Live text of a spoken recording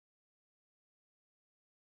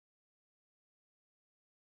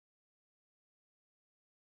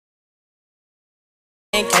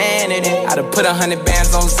main candidate. I done put 100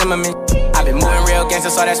 bands on Zimmerman. I been moving real gangster,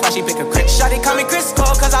 so that's why she pick a crit. Shawty call me Chris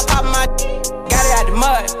Cole, cause I pop my got it out the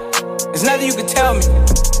mud. There's nothing you can tell me.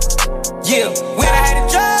 Yeah, when I had a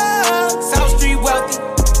job, South Street wealthy.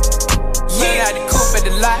 Yeah, I had the coupe at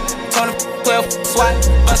the lot. Told him 12 SWAT,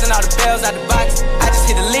 busting all the bells out the box. I just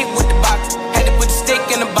hit a lick with the box. Had to put the stick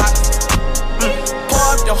in the box. Pour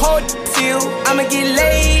up the whole field, I'ma get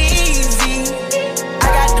lazy. I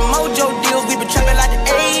got the mojo deals, we been trapping like the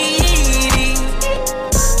 80s.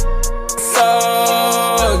 So,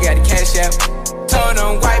 got the cash out. Told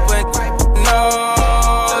them wipe it, no.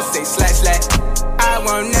 Say slash slash. I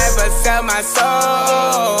won't never sell my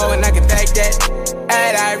soul, and I can take that.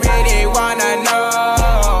 And I really wanna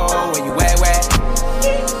know where you at, where?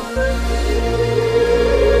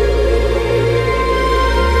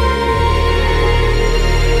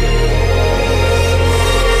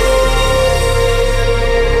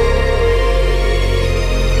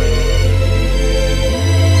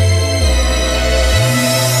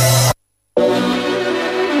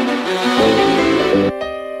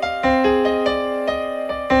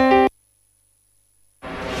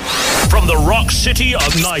 City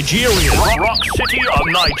of Nigeria. Rock City of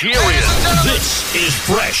Nigeria. This is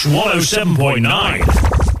Fresh 107.9.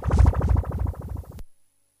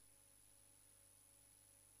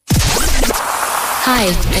 Hi,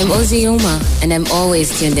 I'm Ozzy Uma, and I'm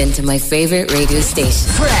always tuned into my favorite radio station.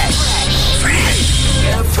 Fresh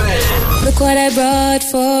FM. Look what I brought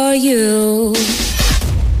for you.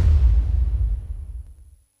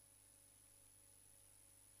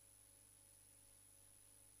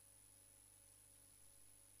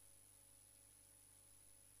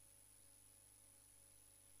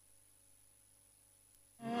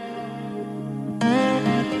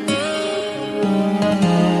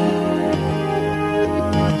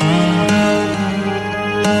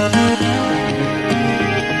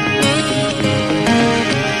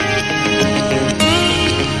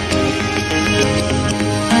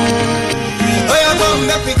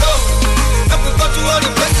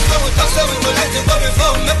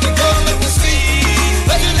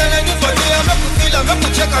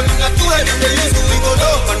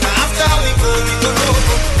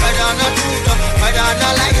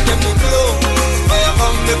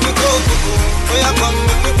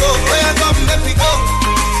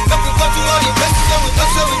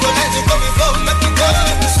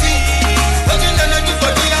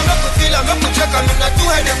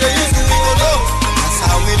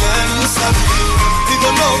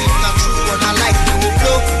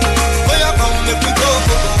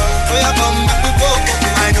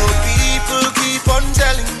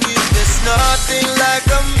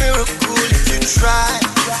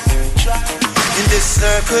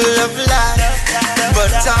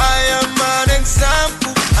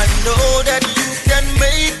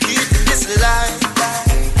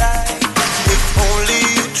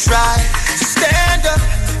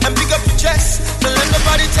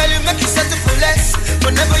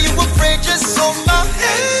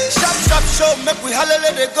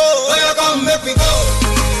 Where you come, make we go.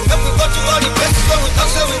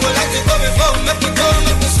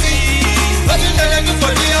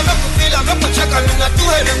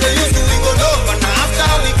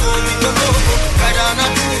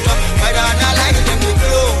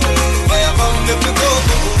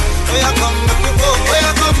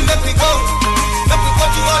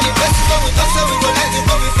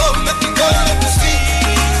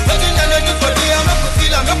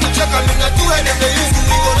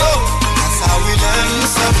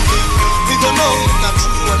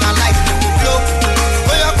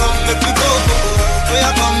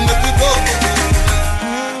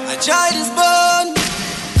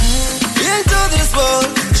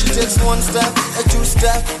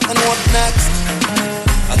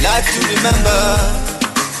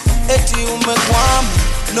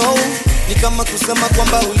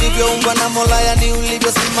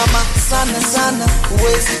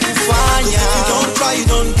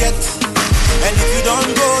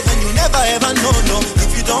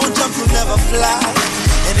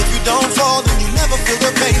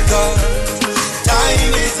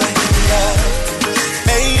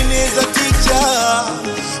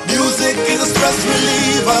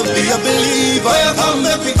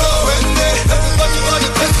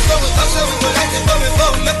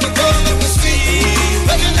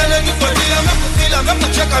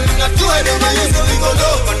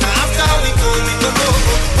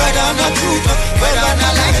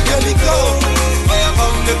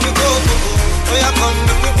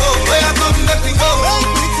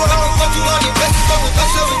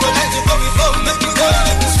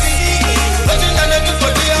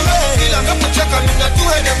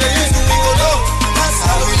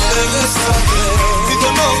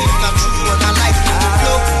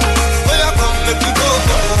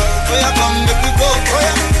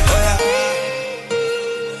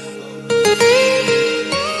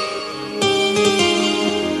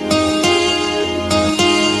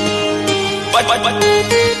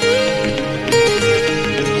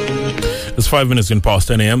 It's 5 minutes past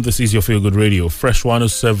 10 a.m. This is your Feel Good Radio, Fresh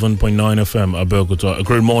 107.9 FM, Abeokuta. A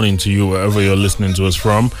great morning to you wherever you're listening to us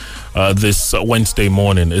from. This Wednesday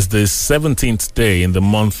morning is the 17th day in the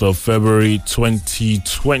month of February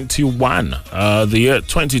 2021. The year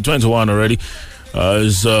 2021 already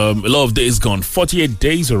is a lot of days gone. 48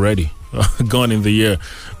 days already gone in the year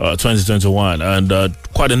 2021. And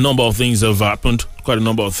quite a number of things have happened. Quite a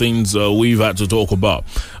number of things we've had to talk about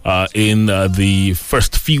in the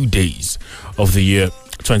first few days of the year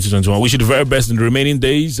 2021. We should do the very best in the remaining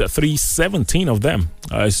days, 317 of them.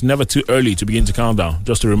 It's never too early to begin to count down.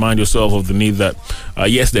 Just to remind yourself of the need that,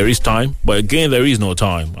 yes, there is time, but again, there is no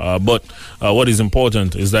time. But what is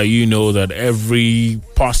important is that you know that every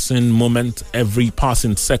passing moment, every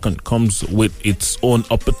passing second comes with its own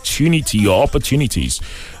opportunity or opportunities,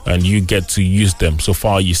 and you get to use them so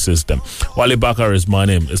far you seize them. Wale Bakar is my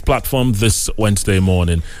name. It's platform this Wednesday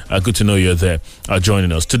morning. Good to know you're there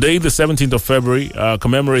joining us. Today, the 17th of February,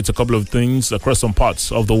 commemorates a couple of things across some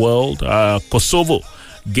parts of the world. Kosovo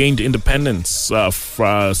gained independence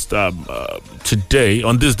today,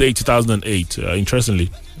 on this day, 2008. Interestingly,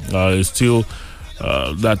 it's still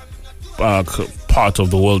that part of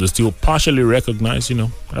the world is still partially recognized,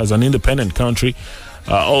 as an independent country.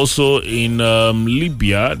 Also in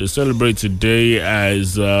Libya, they celebrate today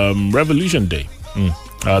as Revolution Day,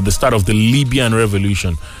 the start of the Libyan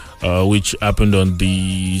Revolution, which happened on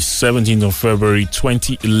the 17th of February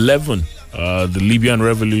 2011. The Libyan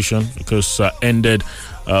Revolution, because ended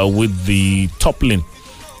with the toppling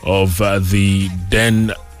of the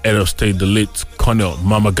then head of state, the late Colonel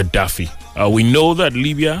Muammar Gaddafi. We know that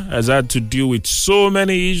Libya has had to deal with so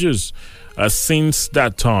many issues since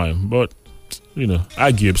that time, but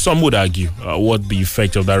some would argue what the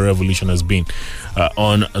effect of that revolution has been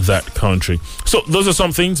on that country. So those are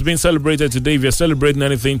some things being celebrated today. If you're celebrating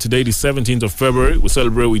anything today, the 17th of February, we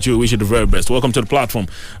celebrate with you. We wish you the very best. Welcome to the platform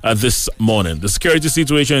this morning. The security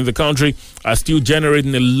situation in the country are still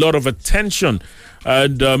generating a lot of attention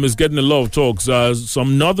and is getting a lot of talks.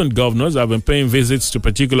 Some northern governors have been paying visits to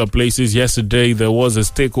particular places. Yesterday, there was a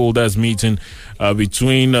stakeholders meeting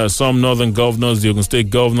between some northern governors, the Ogun State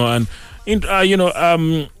governor, and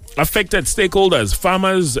affected stakeholders,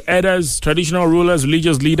 farmers, elders, traditional rulers,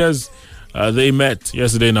 religious leaders. They met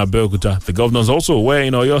yesterday in Abeokuta. The governors also were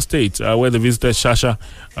in Oyo State, where they visited Shasha,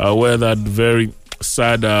 where that very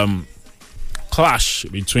sad clash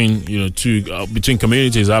between between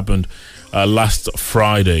communities happened last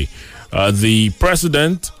Friday. The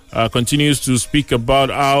president continues to speak about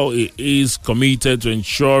how he is committed to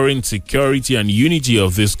ensuring security and unity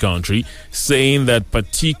of this country, saying that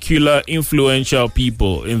particular influential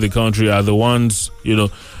people in the country are the ones,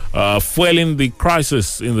 fueling the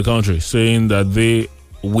crisis in the country, saying that they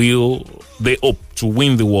hope to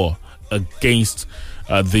win the war against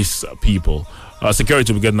these people.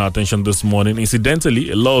 Security will be getting our attention this morning. Incidentally,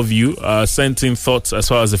 a lot of you sent in thoughts as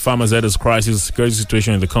far as the farmers' herders crisis, security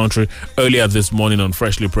situation in the country earlier this morning on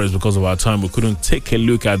Freshly Pressed. Because of our time, we couldn't take a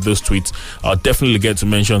look at those tweets. I'll definitely get to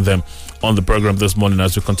mention them on the program this morning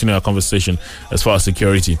as we continue our conversation as far as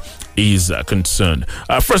security is concerned.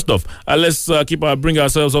 First off, let's bring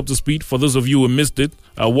ourselves up to speed. For those of you who missed it,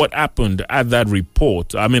 what happened at that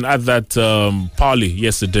report? At that parley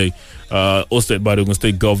yesterday, hosted by the Ogun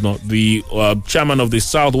State Governor. The chairman of the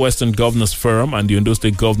Southwestern Governors Forum and the Ondo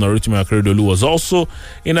State Governor, Rotimi Akeredolu, was also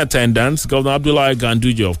in attendance. Governor Abdullahi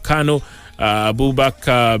Ganduje of Kano,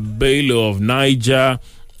 Abubakar Bello of Niger,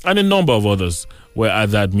 and a number of others were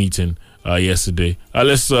at that meeting yesterday.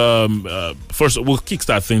 Let's first we'll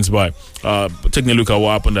kickstart things by taking a look at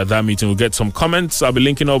what happened at that meeting. We'll get some comments. I'll be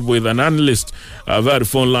linking up with an analyst via the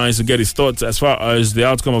phone lines to get his thoughts as far as the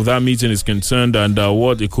outcome of that meeting is concerned and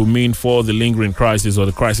what it could mean for the lingering crisis or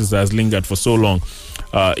the crisis that has lingered for so long,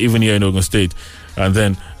 even here in Ogun State. And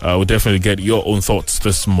then we'll definitely get your own thoughts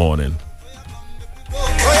this morning.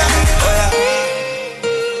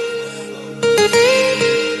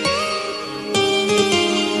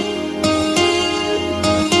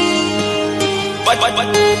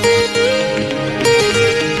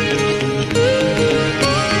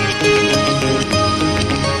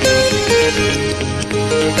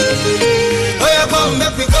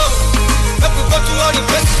 Make we go to all the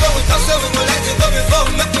places where we talk, so we go let you go before.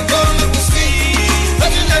 Make we go, make we see.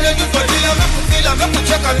 Let you know you for dealer, make we feel, make we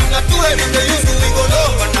check on you. Not do anything they used to, we go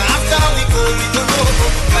low. But now after we go know.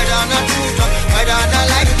 I don't know true talk, I don't know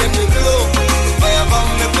like them we go. Oh yeah, come,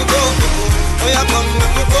 make we go. Oh yeah, come,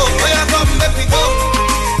 make we go. Oh yeah, come, make we go.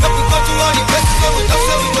 Make we go to all the places.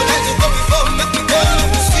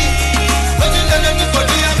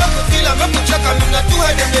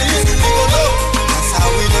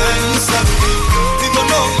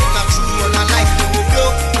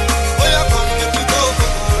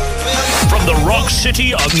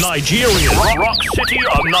 City of Nigeria. Rock City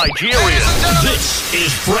of Nigeria. This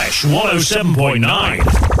is Fresh 107.9.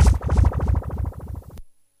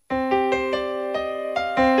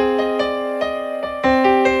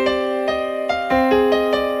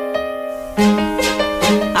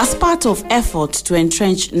 As part of efforts to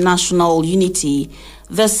entrench national unity,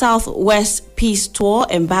 the Southwest Peace Tour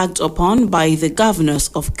embarked upon by the governors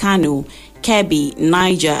of Kano, Kebbi,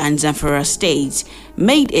 Niger and Zamfara states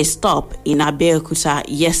made a stop in Abeokuta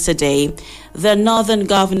yesterday. The northern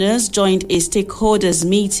governors joined a stakeholders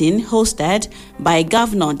meeting hosted by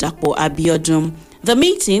Governor Dapo Abiodun. The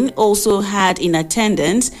meeting also had in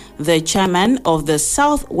attendance the chairman of the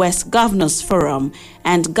Southwest Governors Forum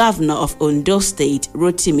and Governor of Ondo State,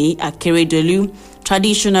 Rotimi Akeredolu,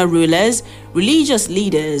 traditional rulers, religious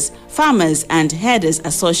leaders, farmers and herders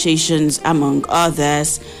associations, among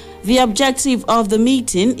others. The objective of the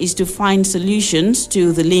meeting is to find solutions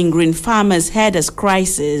to the lingering farmers-herders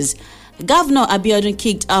crisis. Governor Abiodun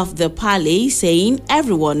kicked off the parley, saying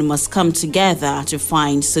everyone must come together to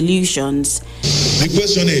find solutions. The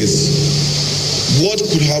question is, what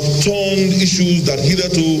could have turned issues that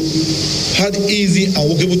hitherto had easy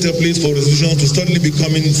and workable templates for resolution to suddenly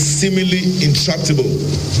becoming seemingly intractable?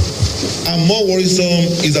 And more worrisome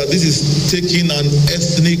is that this is taking an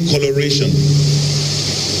ethnic coloration.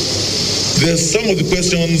 There are some of the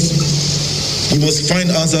questions we must find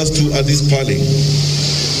answers to at this parley.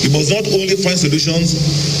 We must not only find solutions,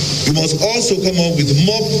 we must also come up with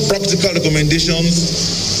more practical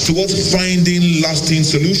recommendations towards finding lasting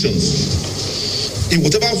solutions. In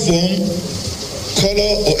whatever form,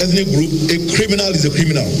 color, or ethnic group, a criminal is a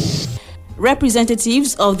criminal.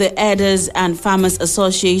 Representatives of the herders and farmers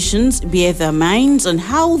associations bear their minds on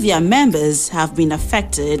how their members have been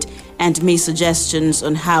affected and made suggestions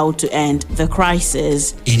on how to end the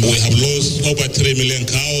crisis. We have lost over 3 million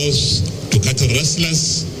cows to cattle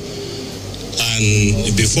rustlers, and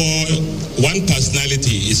before one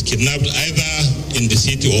personality is kidnapped either in the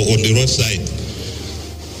city or on the roadside,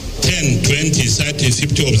 10, 20,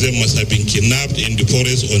 30, 50 of them must have been kidnapped in the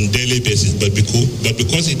forest on a daily basis. But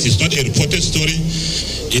because it is not a reported story,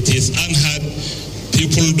 it is unheard,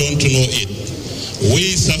 people don't know it.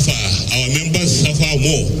 We suffer, our members suffer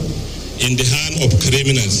more in the hand of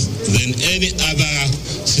criminals than any other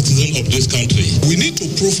citizen of this country. We need to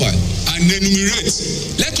profile and enumerate.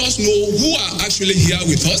 Let us know who are actually here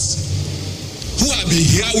with us, who have been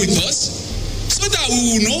here with us, so that we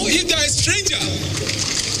will know if they are a stranger.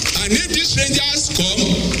 And if these strangers come,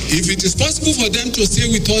 if it is possible for them to stay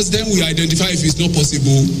with us, then we identify. If it's not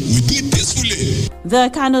possible, we do it peacefully.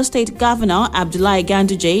 The Kano State Governor, Abdullahi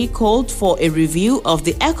Ganduje, called for a review of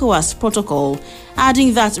the ECOWAS protocol,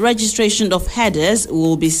 adding that registration of herders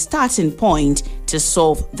will be starting point to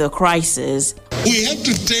solve the crisis. We have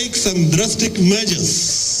to take some drastic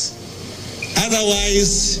measures.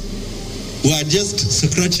 Otherwise, we are just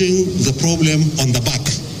scratching the problem on the back.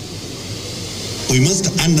 We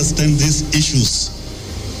must understand these issues.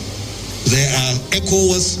 There are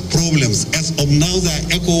ECOWAS problems. As of now, there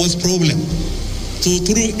are ECOWAS problems. So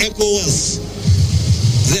through ECOWAS,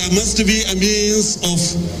 there must be a means of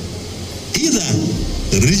either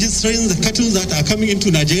registering the cattle that are coming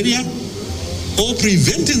into Nigeria or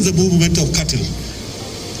preventing the movement of cattle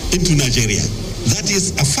into Nigeria. That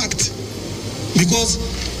is a fact, because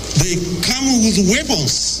they come with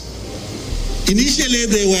weapons. Initially,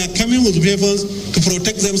 they were coming with weapons to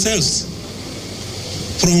protect themselves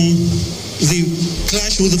from the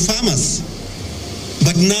clash with the farmers.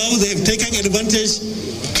 But now they've taken advantage,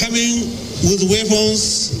 coming with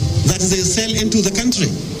weapons that they sell into the country,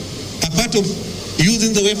 a part of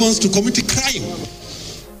using the weapons to commit a crime.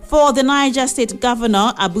 For the Niger State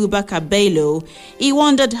Governor, Abubakar Bello, he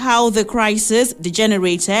wondered how the crisis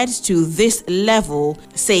degenerated to this level,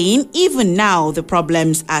 saying even now the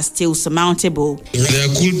problems are still surmountable. There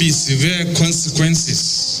could be severe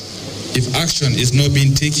consequences if action is not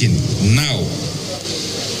being taken now.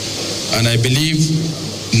 And I believe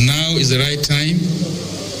now is the right time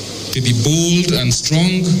to be bold and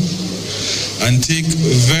strong and take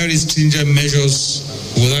very stringent measures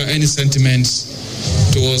without any sentiments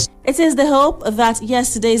towards. It is the hope that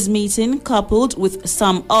yesterday's meeting, coupled with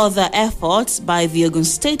some other efforts by the Ogun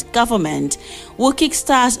State government, will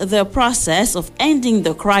kickstart the process of ending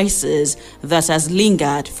the crisis that has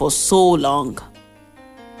lingered for so long.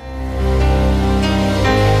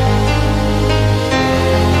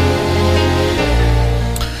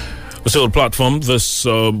 Still platform this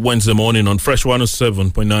Wednesday morning on Fresh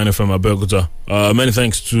 107.9 FM Abeokuta. Many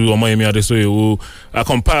thanks to Omoyemi Adesoye who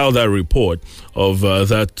compiled that report of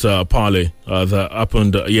that parley that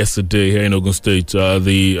happened yesterday here in Ogun State.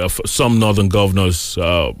 Some northern governors,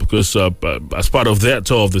 because as part of their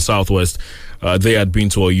tour of the Southwest, they had been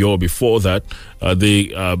to Oyo before that. They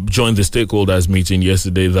joined the stakeholders meeting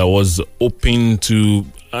yesterday that was hoping to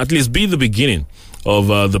at least be the beginning of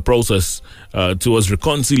the process towards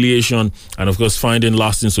reconciliation and, of course, finding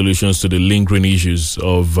lasting solutions to the lingering issues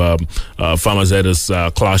of farmers' herders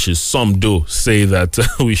clashes. Some do say that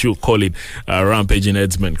we should call it a rampaging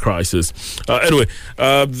herdsmen crisis. Anyway,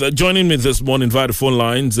 joining me this morning via the phone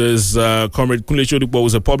lines is Comrade Kunle Sodipo,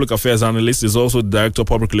 who's a public affairs analyst. He's also the Director of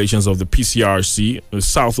Public Relations of the PCRC, the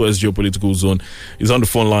Southwest Geopolitical Zone. He's on the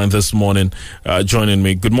phone line this morning joining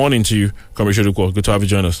me. Good morning to you, Comrade Sodipo. Good to have you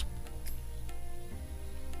join us.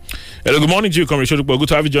 Hello, good morning to you, Comrade Sodipo. Good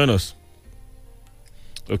to have you join us.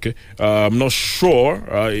 Okay, I'm not sure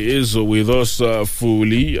he is with us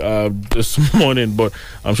fully this morning, but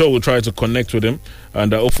I'm sure we'll try to connect with him,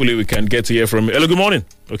 and hopefully we can get to hear from him. Hello, good morning.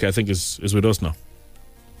 Okay, I think he's with us now.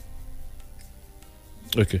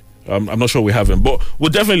 Okay, I'm not sure we have him, but we'll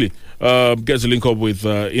definitely get to link up with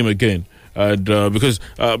him again. And because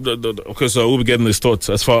we'll be getting his thoughts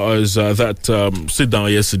as far as that sit down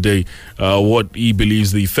yesterday, what he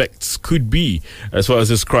believes the effects could be as far as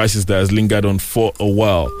this crisis that has lingered on for a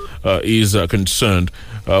while is concerned.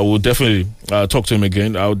 We'll definitely talk to him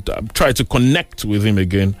again. I'll try to connect with him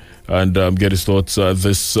again and get his thoughts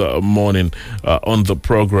this morning on the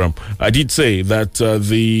program. I did say that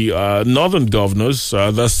the northern governors,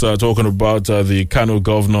 that's talking about the Kano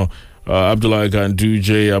governor, Abdullahi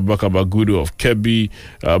Ganduje, Abubakar Bagudu of Kebbi,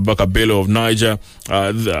 Abubakar Bello of Niger,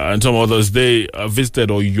 and some others, they visited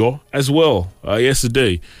Oyo as well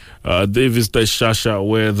yesterday. They visited Shasha,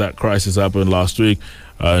 where that crisis happened last week,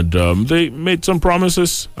 and they made some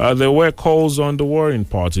promises. There were calls on the warring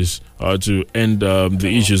parties to end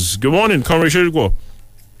the issues. Good morning, Comrade Sodipo.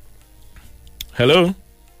 Hello?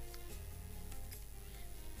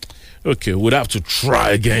 Okay, we'd have to try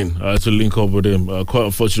again to link up with him. Quite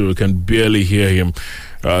unfortunately, we can barely hear him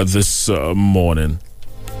this morning.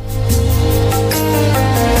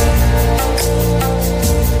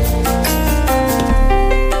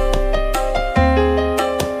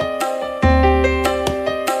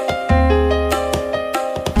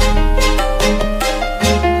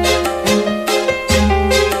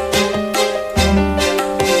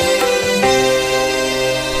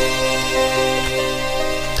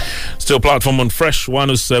 Still platform on Fresh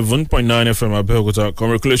 107.9 FM Abeokuta.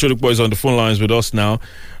 Comrade Kunle Sodipo is on the phone lines with us now.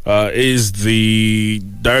 Is the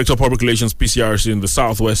Director of Public Relations PCRC in the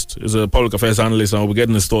Southwest, is a public affairs analyst, and we'll be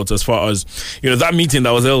getting his thoughts as far as that meeting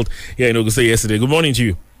that was held here in Ogun State yesterday. Good morning to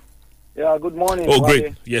you. Yeah, good morning. Oh,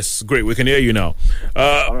 great. Yes, great. We can hear you now.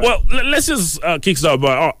 Right. Well, let's just kickstart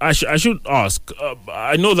by, I should ask,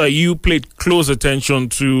 I know that you paid close attention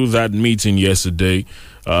to that meeting yesterday,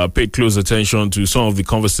 paid close attention to some of the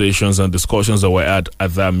conversations and discussions that were at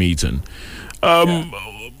that meeting.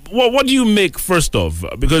 What do you make, first of?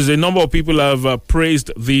 Because a number of people have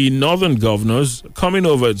praised the northern governors coming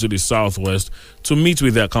over to the Southwest to meet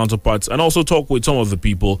with their counterparts and also talk with some of the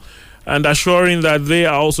people, and assuring that they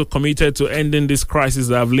are also committed to ending this crisis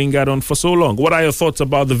that have lingered on for so long. What are your thoughts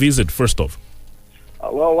about the visit, first off?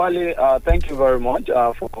 Well, Wale, thank you very much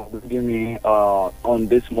for bringing me on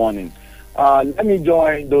this morning. Let me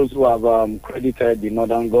join those who have credited the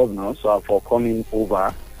northern governors for coming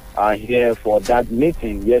over here for that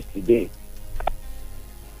meeting yesterday.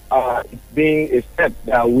 It's been a step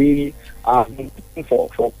that we are looking for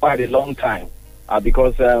quite a long time,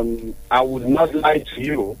 because I would not lie to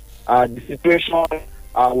you. The situation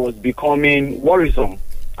was becoming worrisome,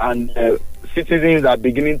 and citizens are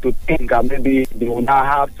beginning to think maybe they will now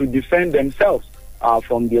have to defend themselves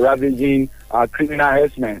from the ravaging criminal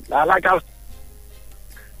herdsmen.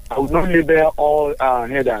 I would not label all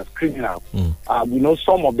headers criminals. We know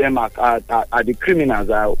some of them are the criminals,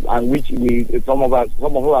 and which some of us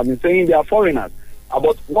have been saying they are foreigners.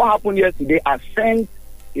 But what happened yesterday has sent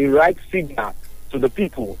a right signal to the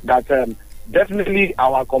people that definitely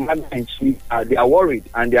our commander-in-chief, they are worried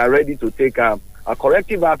and they are ready to take a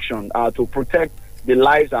corrective action to protect the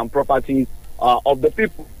lives and properties of the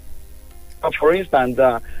people. For instance,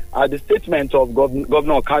 the statement of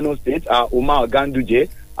Governor of Kano State, Umar Ganduje,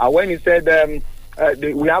 when he said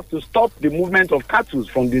we have to stop the movement of cattle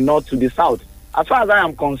from the north to the south. As far as I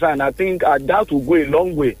am concerned, I think that will go a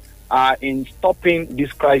long way in stopping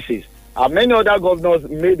this crisis. Many other governors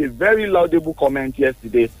made a very laudable comment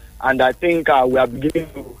yesterday, and I think we are beginning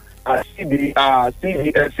to see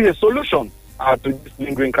a solution to this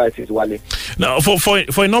lingering crisis, Wale. Now, for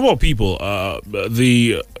a number of people,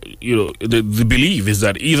 the belief is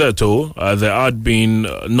that either there had been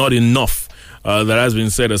not enough that has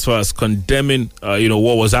been said as far as condemning,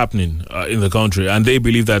 what was happening in the country, and they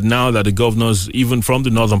believe that now that the governors, even from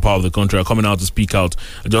the northern part of the country, are coming out to speak out,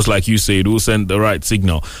 just like you say, it will send the right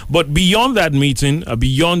signal. But beyond that meeting,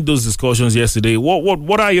 beyond those discussions yesterday,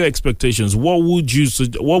 what are your expectations? What would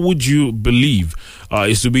you believe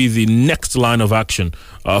is to be the next line of action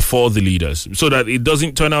for the leaders, so that it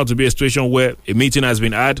doesn't turn out to be a situation where a meeting has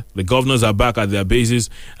been had, the governors are back at their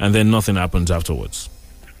bases, and then nothing happens afterwards?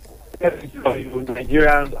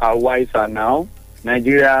 Nigerians are wiser now.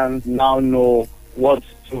 Nigerians now know what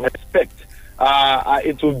to expect.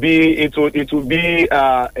 It will be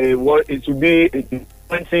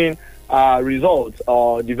disappointing result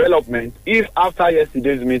or development if after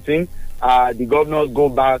yesterday's meeting the governors go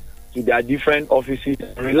back to their different offices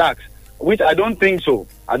and relax, which I don't think so.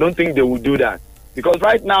 I don't think they will do that, because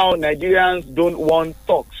right now Nigerians don't want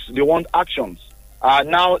talks, they want actions.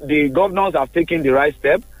 Now the governors have taken the right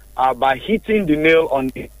step by hitting the nail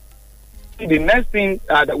on it. The next thing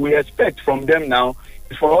that we expect from them now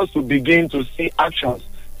is for us to begin to see actions.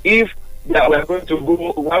 If we are going to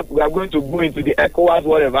go into the ECOWAS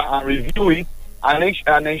whatever and review it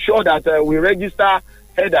and ensure that we register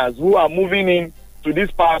headers who are moving in to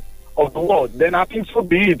this part of the world, then I think so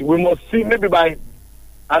be it. We must see maybe by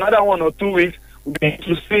another 1 or 2 weeks we begin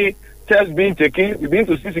to see tests being taken, we begin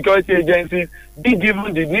to see security agencies be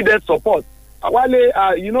given the needed support. While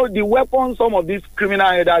the weapons some of these criminal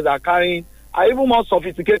headers are carrying are even more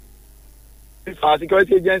sophisticated than our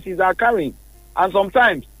security agencies are carrying. And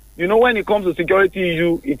sometimes, when it comes to security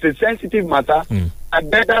issue, it's a sensitive matter.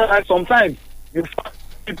 And better sometimes you find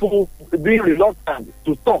people being reluctant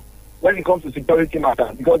to talk when it comes to security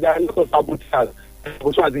matters, because there are a lot of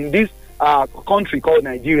saboteurs in this country called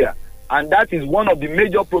Nigeria. And that is one of the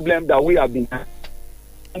major problems that we have been having.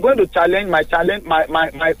 I'm going to challenge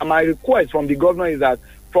my request from the governor is that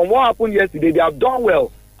from what happened yesterday, they have done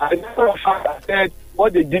well. As a matter of fact, I said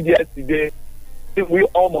what they did yesterday, we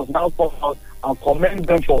all must now come out and commend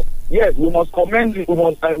them for. Yes, we must commend. We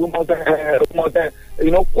must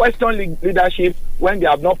question leadership when they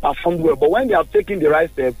have not performed well. But when they have taken the right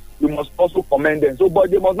step, we must also commend them. So, but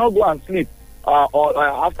they must not go and sleep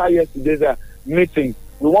after yesterday's meeting.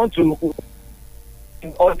 We want to,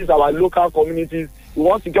 in all these our local communities, we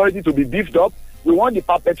want security to be beefed up. We want the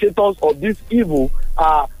perpetrators of this evil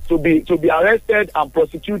to be arrested and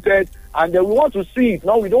prosecuted. And then we want to see it.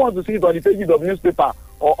 No, we don't want to see it on the pages of newspaper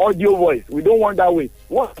or audio voice. We don't want that way.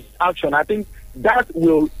 We want action. I think that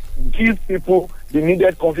will give people the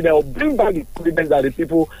needed confidence, or bring back the confidence that the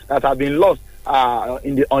people that have been lost on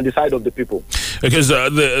the side of the people. Because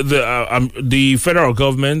the federal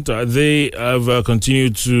government, they have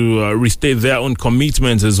continued to restate their own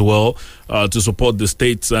commitments as well to support the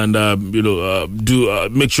states and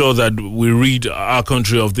make sure that we rid our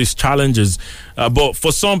country of these challenges. But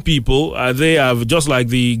for some people, they have, just like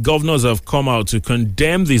the governors have come out to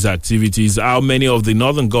condemn these activities, how many of the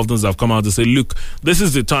northern governors have come out to say, look, this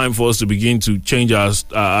is the time for us to begin to change our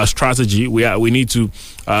strategy. We need to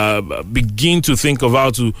begin to think of how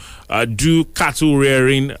to do cattle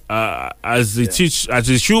rearing as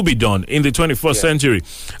it should be done in the 21st century.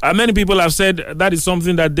 Many people have said that is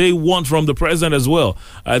something that they want from the president as well.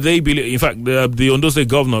 They believe, in fact, the Ondo State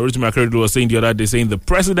Governor, Rotimi Akeredolu, was saying the other day, saying the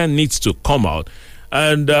president needs to come out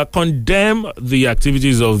and condemn the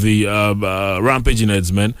activities of the rampaging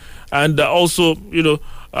headsmen, and also,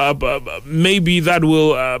 maybe that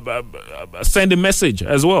will send a message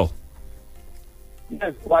as well.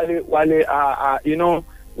 Yes, Wale,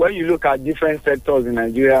 when you look at different sectors in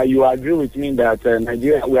Nigeria, you agree with me that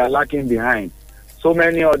Nigeria, we are lacking behind. So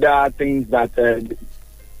many other things that has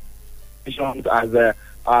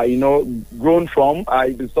grown from,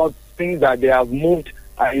 it's not things that they have moved,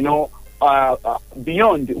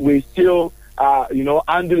 beyond. We still,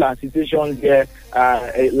 handle our situations here,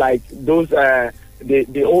 like those,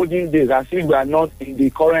 the olden days, as if we are not in the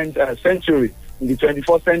current century, in the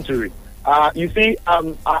 21st century. You see,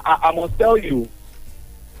 I must tell you,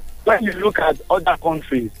 when you look at other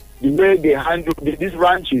countries, the way they handle these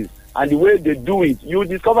ranches and the way they do it, you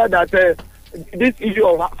discover that this issue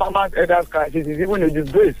of farmers' elders crisis is even a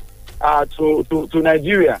disgrace to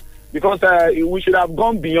Nigeria, because we should have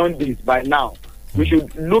gone beyond this by now. We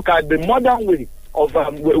should look at the modern way of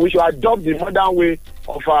we should adopt the modern way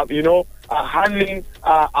of handling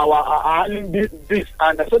handling this,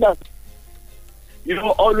 and so that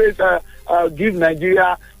always give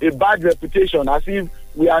Nigeria a bad reputation, as if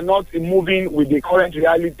we are not moving with the current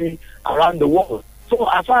reality around the world. So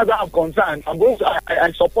as far as I'm concerned,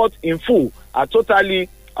 I support in full, totally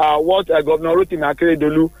what Governor Rotimi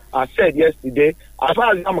Akeredolu said yesterday. As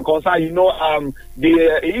far as I'm concerned, he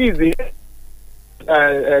is the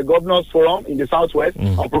Governors Forum in the Southwest,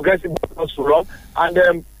 a progressive Governors Forum,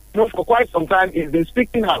 and for quite some time he's been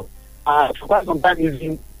speaking out. For quite some time he's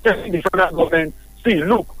been telling the federal government, see,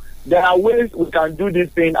 look, there are ways we can do this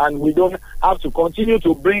thing, and we don't have to continue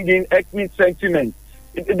to bring in ethnic sentiment.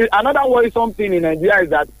 Another worrisome thing in Nigeria is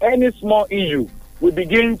that any small issue we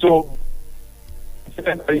begin to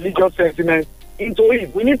religious sentiment into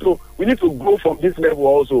it. We need to go from this level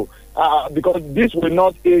also, because this will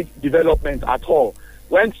not aid development at all.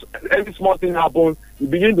 When every small thing happens, we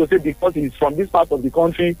begin to say because he's from this part of the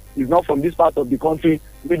country, he's not from this part of the country.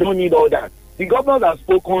 We don't need all that. The governors have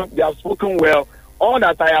spoken; they have spoken well. All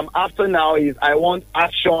that I am after now is I want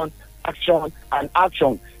action, action, and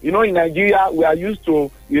action. In Nigeria, we are used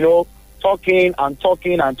to, talking, and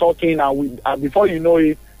before you know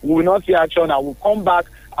it, we will not see action, and we'll come back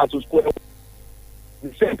to square one.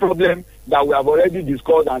 The same problem that we have already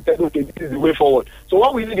discussed and said, okay, this is the way forward. So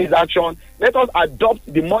what we need is action. Let us adopt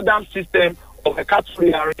the modern system of a cattle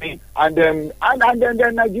rearing, and then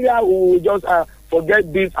Nigeria will just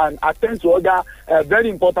forget this and attend to other very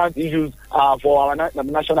important issues for our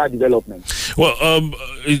national development. Well,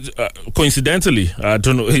 coincidentally, I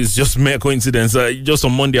don't know, it's just mere coincidence. Just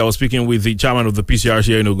on Monday, I was speaking with the chairman of the PCRC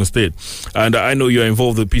here in Ogun State, and I know you're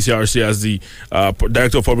involved with PCRC as the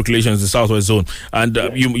Director of Public Relations in the Southwest Zone, and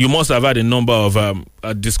you must have had a number of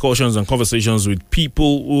discussions and conversations with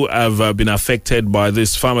people who have been affected by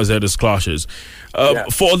this farmers' herders clashes.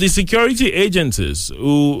 For the security agencies,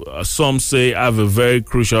 who some say have a very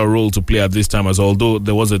crucial role to play at this time, as although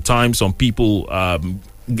there was a time some people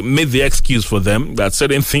made the excuse for them that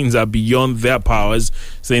certain things are beyond their powers,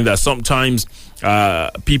 saying that sometimes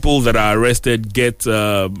people that are arrested get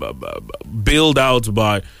bailed out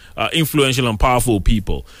by influential and powerful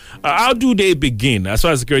people. How do they begin, as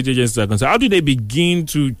far as security agencies are concerned, how do they begin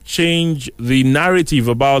to change the narrative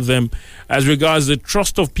about them as regards the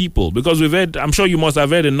trust of people? Because I'm sure you must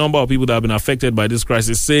have heard a number of people that have been affected by this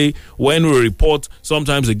crisis say when we report,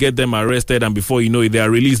 sometimes they get them arrested and before you know it, they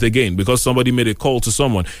are released again because somebody made a call to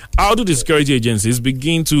someone. How do the security agencies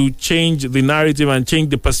begin to change the narrative and change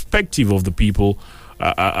the perspective of the people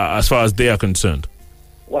as far as they are concerned?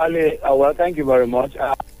 Well, thank you very much.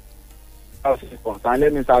 Let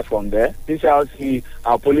me start from there. PCRC,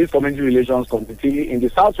 our Police Community Relations Committee in the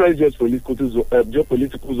Southwest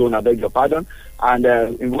Geopolitical Zone, I beg your pardon, and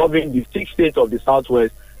involving the 6 states of the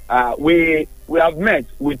Southwest, we have met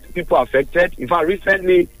with people affected. In fact,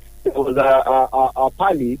 recently it was a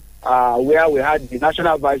Pali where we had the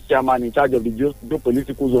National Vice Chairman in charge of the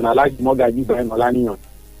Geopolitical Zone, Alhaji Mogaji Ibrahim Olaniyan,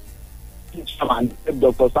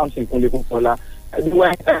 Dr. Samson Kunle-Kupola, and we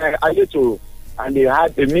went Ayetoro. And they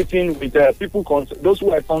had a meeting with people, those who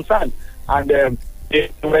were concerned, and they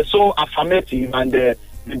were so affirmative, and they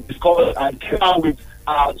discussed and came out with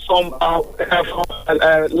some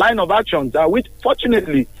line of actions, which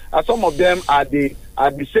fortunately some of them are the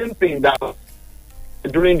same thing that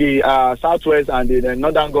during the Southwest and the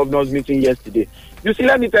Northern Governors meeting yesterday. You see,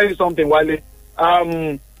 let me tell you something, Wale.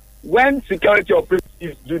 When security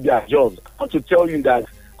operatives do their jobs, I want to tell you that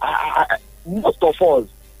most of us,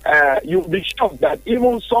 you'll be shocked that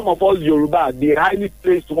even some of us Yoruba, the highly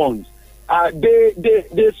placed ones,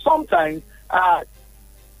 they sometimes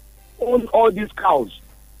own all these cows.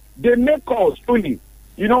 They make calls truly.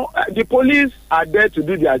 The police are there to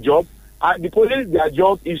do their job. The police, their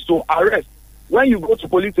job is to arrest. When you go to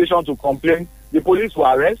police station to complain, the police will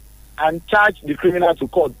arrest and charge the criminal to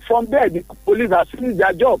court. From there, the police have finished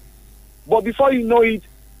their job. But before you know it,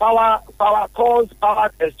 power calls, power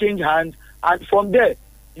exchange hands, and from there,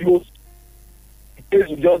 you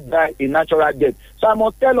just die a natural death. So I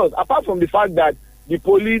must tell us, apart from the fact that the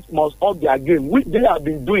police must up their game, which they have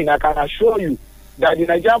been doing, I can assure you that the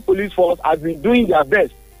Nigerian police force has been doing their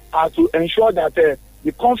best to ensure that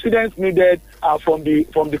the confidence needed from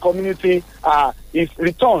the community is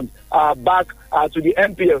returned back to the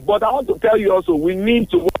NPF. But I want to tell you also, we need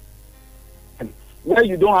to work where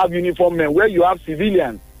you don't have uniform men, where you have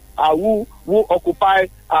civilians who occupy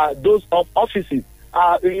those offices.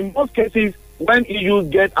 In most cases, when issues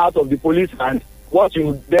get out of the police hand, what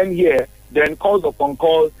you then hear then calls upon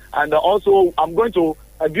calls. And also, I'm going to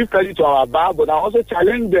give credit to our bar, but I also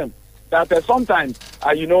challenge them that sometimes,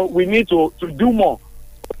 we need to do more.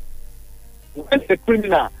 When a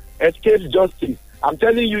criminal escapes justice, I'm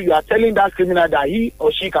telling you, you are telling that criminal that he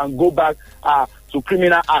or she can go back to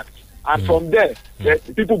criminal acts. And from there,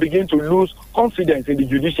 people begin to lose confidence in the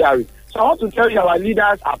judiciary. So I want to tell you, our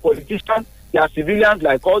leaders are politicians, they are civilians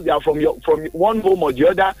like us, they are from one home or the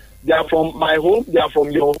other, they are from my home, they are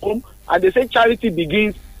from your home, and they say charity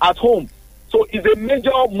begins at home. So it's a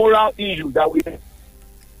major moral issue that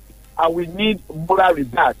we need moral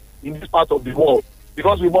regard in this part of the world,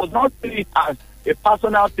 because we must not see it as a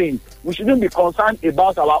personal thing. We shouldn't be concerned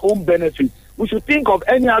about our own benefits. We should think of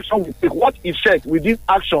any action we take, what effect will this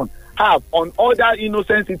action have on other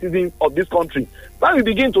innocent citizens of this country. When we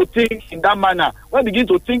begin to think in that manner, when we begin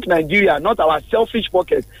to think Nigeria, not our selfish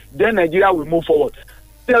pocket, then Nigeria will move forward.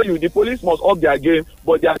 I tell you, the police must up their game,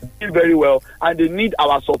 but they are doing very well, and they need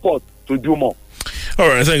our support to do more. All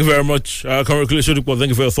right, thank you very much. Congratulations, thank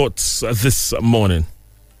you for your thoughts this morning.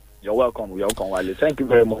 You're welcome. You're welcome, Wale. Thank you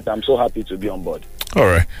very much. I'm so happy to be on board. All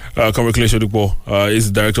right. Congratulations, Dukbo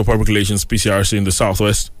is the Director of Public Relations, PCRC in the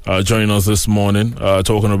Southwest, joining us this morning,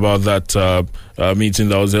 talking about that meeting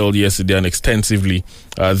that was held yesterday and extensively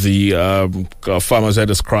the farmers'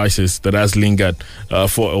 headers crisis that has lingered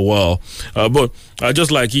for a while. But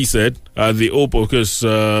just like he said, the hope, because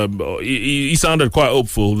he sounded quite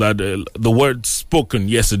hopeful that the words spoken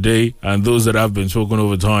yesterday and those that have been spoken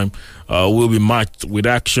over time will be matched with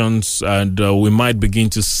actions, and we might begin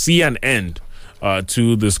to see an end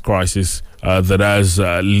to this crisis that has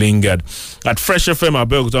lingered. At Fresh FM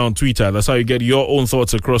Abeokuta on Twitter, that's how you get your own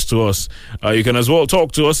thoughts across to us. You can as well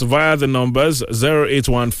talk to us via the numbers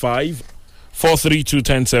 0815 432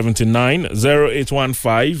 1079,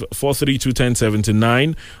 0815 432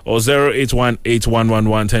 1079, or 0818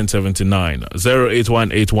 111 1079,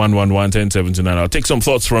 0818 111 1079. I'll take some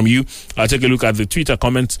thoughts from you. I'll take a look at the Twitter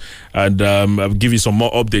comments and I'll give you some more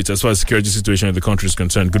updates as far as the security situation in the country is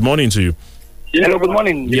concerned. Good morning to you. Hello, good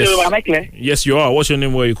morning. Yes. Am I clear? Yes, you are. What's your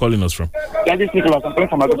name? Where are you calling us from? Yeah, this is Nicholas. I'm calling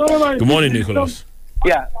from Abuja. Good morning, Nicholas.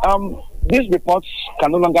 Yeah, these reports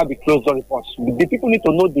can no longer be closed-door reports. The people need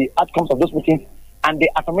to know the outcomes of those meetings and the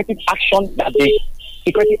affirmative action that the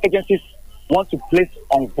security agencies want to place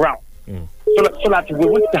on ground. So that we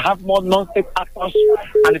want to have more non-state actors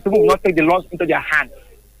and the people will not take the laws into their hands.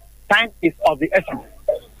 Time is of the essence.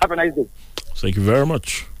 Have a nice day. Thank you very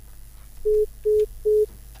much.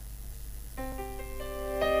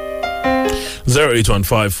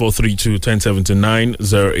 0815-432-1079,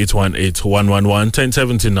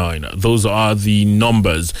 0818-111-1079. Those are the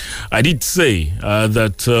numbers. I did say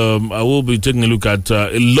that I will be taking a look at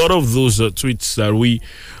a lot of those tweets that we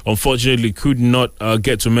unfortunately could not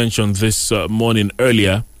get to mention this morning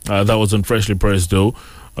earlier. That wasn't freshly pressed though,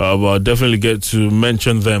 but I'll definitely get to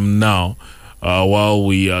mention them now while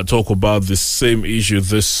we talk about the same issue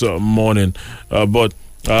this morning. But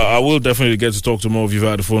I will definitely get to talk to more of you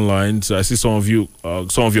via the phone lines. I see some of your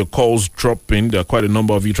calls dropping. There are quite a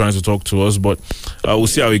number of you trying to talk to us, but we'll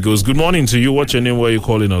see how it goes. Good morning to you. What's your name? Where are you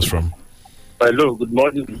calling us from? Hello, good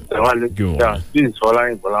morning. Good morning. Yeah, this is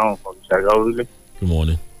Olayin Bolan from Shagauli. Good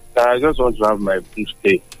morning. I just want to have my brief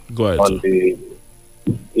take on the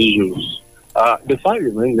issues. The fact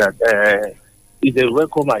remains that it's a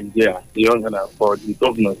welcome idea, for the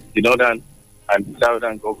governors, the northern and the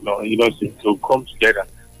southern governor, to come together,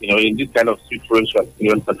 in this kind of situation,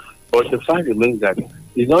 But the fact remains that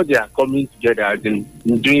it's not they are coming together as in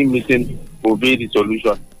doing meeting will be the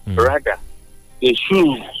solution. Rather, they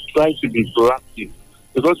should try to be proactive.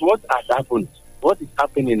 Because what has happened, what is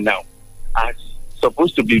happening now, is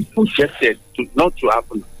supposed to be projected to not to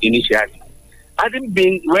happen initially. Having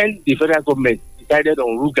been when the federal government decided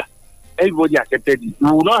on Ruga, everybody accepted it. We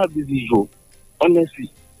will not have this issue, honestly.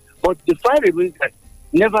 But the fact remains that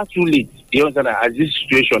never too late, as this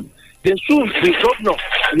situation. They should, the governor,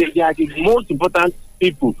 they are the most important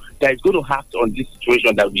people that is going to act on this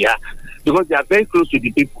situation that we are. Because they are very close to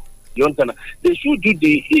the people. They should do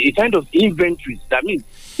a kind of inventories. That means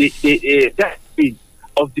that is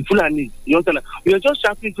of the Fulani. We are just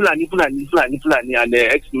shouting Fulani, and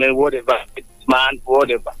the X-Men, whatever, man,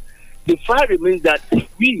 whatever. The fact remains that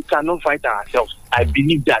we cannot fight ourselves. I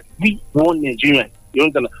believe that we want Nigerians.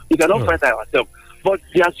 We cannot fight ourselves. But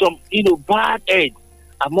there are some, bad eggs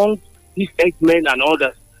among these X-Men and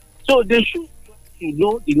others. So they should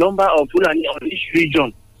know the number of Fulani on each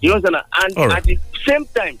region. And at the same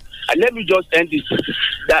time, let me just end this.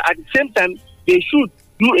 That at the same time, they should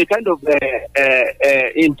do a kind of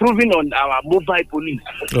improving on our mobile police.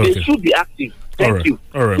 They should be active. Thank you.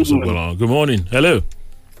 All right, Mr. Bolan. Good morning. Hello.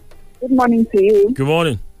 Good morning to you. Good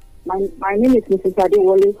morning. My name is Mrs.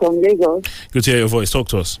 Adewale from Lagos. Good to hear your voice. Talk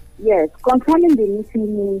to us. Yes, concerning the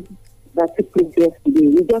meeting that took place yesterday,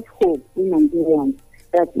 we just hope, we Nigerians,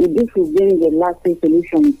 that this will bring a lasting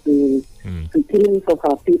solution to killings of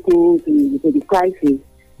our people, to the crisis.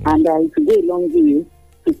 And it will go a long way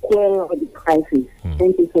to quell all the crisis.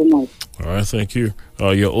 Thank you so much. All right, thank you.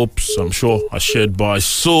 Your hopes, I'm sure, are shared by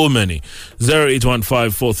so many.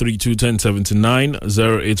 0815-432-1079,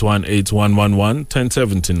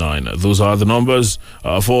 0818-111-1079. Those are the numbers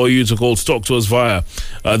for you to call. Talk to us via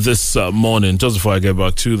this morning. Just before I get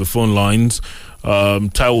back to the phone lines,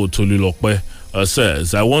 Taiwo Tolulokbe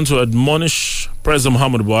says, I want to admonish President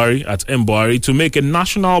Muhammad Buhari at Buhari to make a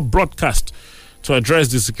national broadcast to address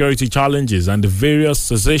the security challenges and the various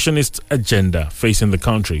secessionist agenda facing the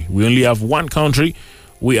country. We only have one country.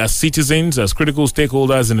 We as citizens, as critical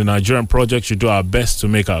stakeholders in the Nigerian project, should do our best to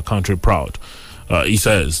make our country proud. He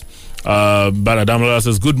says. Baladamola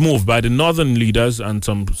says, good move by the northern leaders and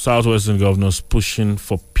some southwestern governors pushing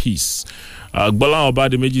for peace. Gbola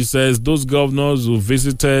Obadimeji says, those governors who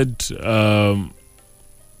visited...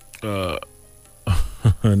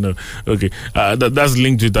 no, okay. That's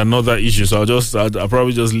linked with another issue, so I'll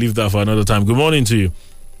probably just leave that for another time. Good morning to you.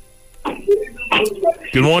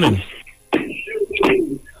 Good morning.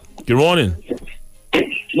 Good morning.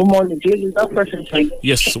 Good morning. Please, is that person?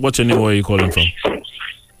 Yes. What's your name? Where are you calling from?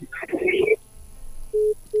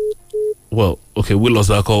 Well, okay, we lost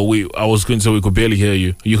that call. I was going to say we could barely hear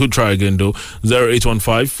you. You could try again though.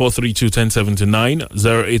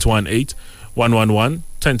 0815-432-1079,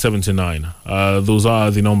 0818-111-1079. Those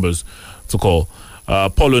are the numbers to call.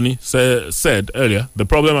 Poloni said earlier, the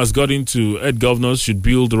problem has got into head governors should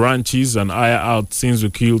build ranches and hire out since we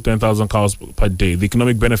kill 10,000 cows per day. The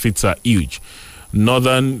economic benefits are huge.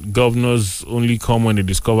 Northern governors only come when they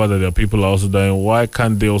discover that their people are also dying. Why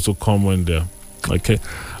can't they also come when they're okay?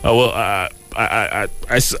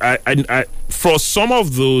 For some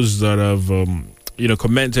of those that have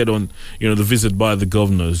commented on the visit by the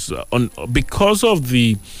governors because of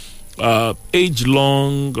the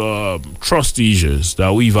age-long trust issues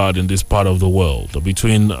that we've had in this part of the world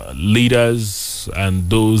between leaders and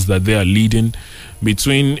those that they are leading,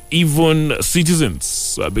 between even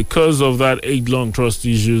citizens, because of that age-long trust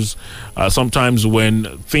issues. Sometimes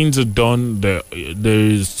when things are done, there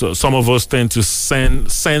is some of us tend to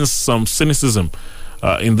sense some cynicism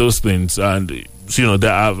in those things, and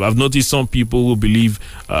I've noticed some people who believe,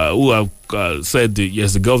 who have said that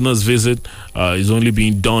yes, the governor's visit is only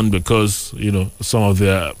being done because some of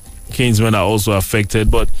their kinsmen are also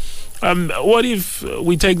affected. But what if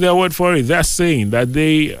we take their word for it? They're saying that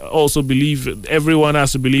they also believe everyone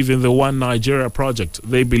has to believe in the One Nigeria project.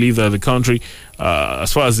 They believe that the country,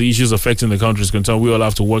 as far as the issues affecting the country is concerned, we all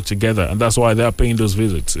have to work together, and that's why they're paying those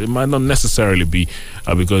visits. It might not necessarily be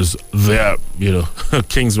because they're,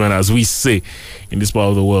 kingsmen, as we say in this part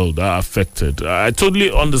of the world, are affected. I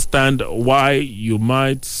totally understand why you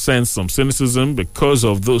might sense some cynicism because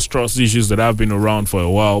of those trust issues that have been around for a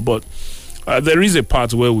while, but there is a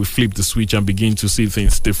part where we flip the switch and begin to see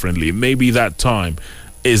things differently. Maybe that time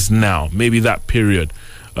is now. Maybe that period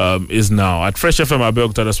is now. At Fresh FM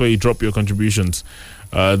Abeokuta, that's where you drop your contributions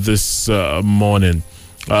this morning.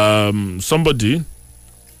 Somebody,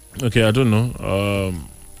 okay, I don't know.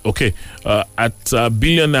 At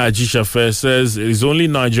Billionaire Ajisha Fair says it is only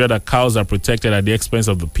Nigeria that cows are protected at the expense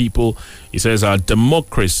of the people. He says our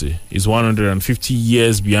democracy is 150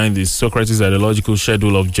 years behind the Socrates ideological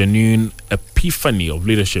schedule of genuine epiphany of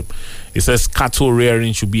leadership. He says cattle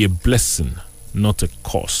rearing should be a blessing, not a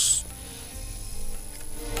curse.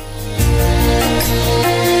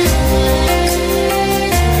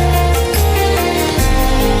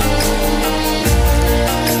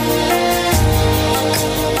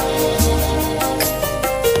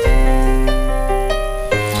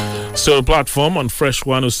 So the platform on Fresh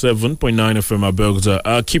 107.9 FM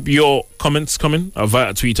Abeokuta. Keep your comments coming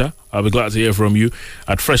via Twitter. I'll be glad to hear from you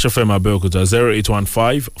at Fresh FM Abeokuta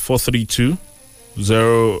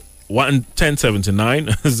 0815-432-1079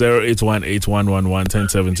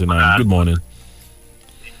 0818-111-1079. Good morning.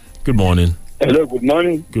 Good morning. Hello, good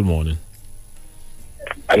morning. Good morning.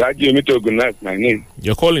 I like you, Mr. Good night, my name.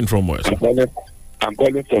 You're calling from where? I'm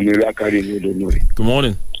calling from Irakari, Illinois. Good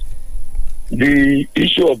morning. The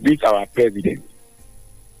issue of this, our president,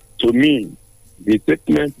 to me, the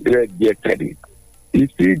statement read yesterday, is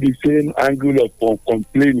still the same angle of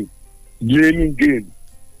complaining, blaming game,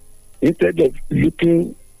 instead of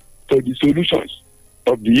looking for the solutions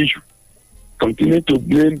of the issue. Continue to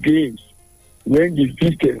blame games when the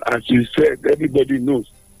system, as you said, everybody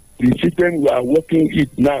knows, the system we are working it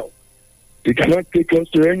now, they cannot take us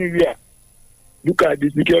to anywhere. Look at the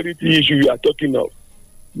security issue you are talking of.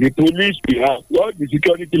 The police we have, all the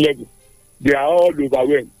security level, they are all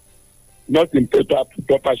overwhelmed, not in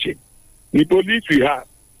proper shape. The police we have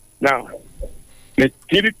now, the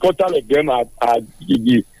 3/4 of them are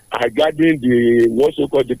regarding the what's so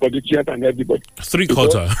called the politicians and everybody.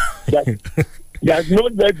 3/4. There's no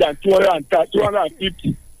less than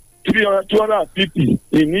 250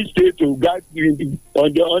 in each state to guide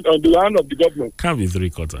on the hand of the government. Can't be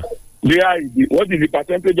 3/4. What is the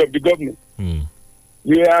percentage of the government?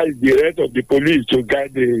 Where is the rest of the police to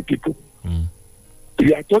guide the people?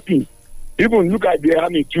 We are talking. Even look at the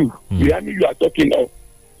army too. The army you are talking of,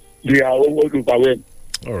 they are almost overwhelmed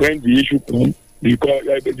when the issue comes, because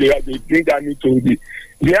they bring the army to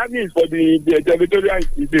the army is for the territorial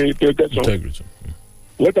protection.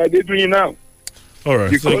 What are they doing now? All right.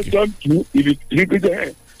 Because some too,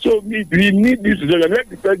 so we need this. Let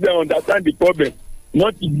the president understand the problem,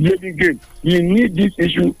 not the living game. We need this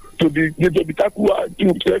issue to be tackled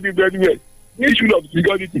very well. The issue of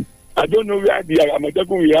security. I don't know where the Amateku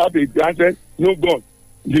will have a license, no gun.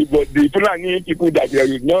 But the Fulani people that there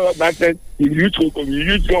is no license, we use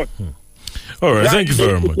gun. All right, thank you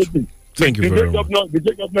very much. Thank you very much. The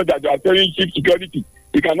state government that are telling chief security,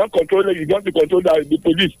 you cannot control it. You got to control the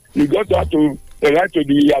police. You got to have to write to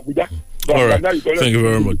the Abuja. All right, thank you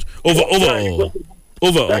very much.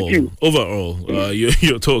 Overall,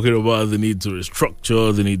 you're talking about the need to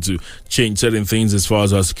restructure, the need to change certain things as far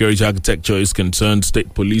as our security architecture is concerned,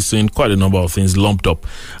 state policing, quite a number of things lumped up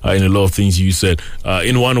in a lot of things you said.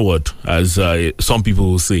 In one word, as some people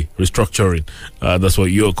will say, restructuring. That's what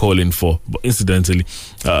you're calling for. But incidentally,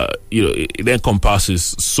 it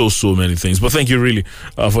encompasses so many things. But thank you really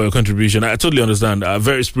for your contribution. I totally understand.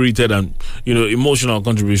 Very spirited and emotional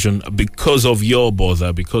contribution because of your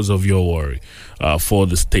bother, because of your worry. For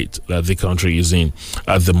the state that the country is in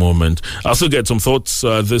at the moment. I also get some thoughts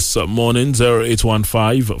this morning.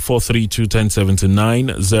 0815-432-1079,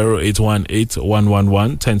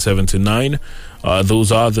 0818-111-1079.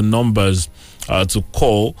 Those are the numbers to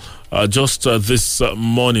call. Just this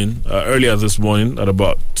morning, earlier this morning at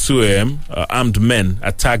about 2 a.m., armed men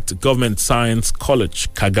attacked Government Science College,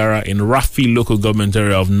 Kagara, in Rafi local government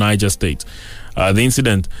area of Niger State. The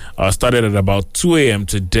incident started at about 2 a.m.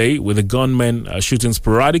 today with the gunmen shooting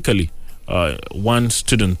sporadically. One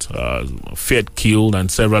student feared killed and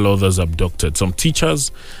several others abducted. Some teachers,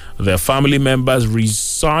 their family members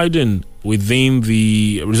residing within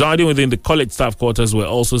the college staff quarters were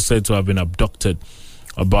also said to have been abducted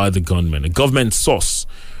by the gunmen. A government source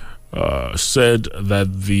said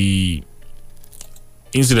that the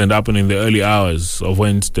incident happened in the early hours of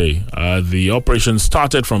Wednesday. The operation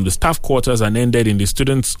started from the staff quarters and ended in the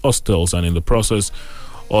students' hostels, and in the process,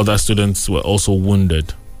 other students were also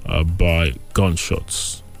wounded by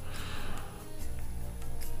gunshots.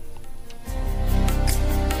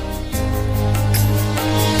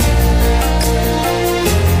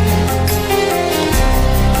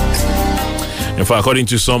 In fact, according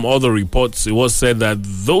to some other reports, it was said that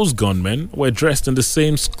those gunmen were dressed in the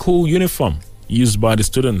same school uniform used by the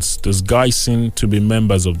students, disguising to be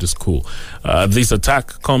members of the school. This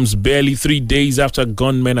attack comes barely 3 days after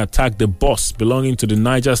gunmen attacked the bus belonging to the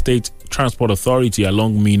Niger State Transport Authority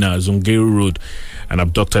along Mina Zungeru Road and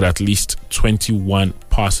abducted at least 21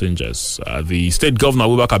 passengers. The state governor,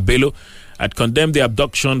 Abubakar Bello, had condemned the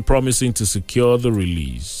abduction, promising to secure the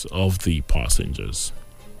release of the passengers.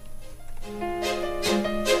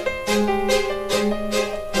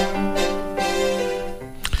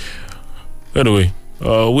 Anyway,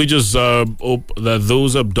 we just hope that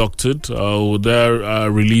those abducted,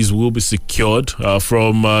 their release will be secured.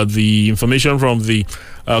 From the information from the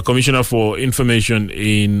Commissioner for Information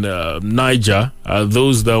in Niger,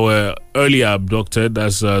 those that were earlier abducted,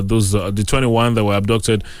 the 21 that were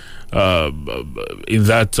abducted in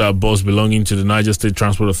that bus belonging to the Niger State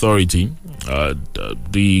Transport Authority,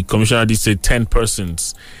 the Commissioner did say 10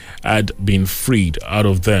 persons had been freed out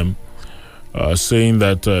of them. Saying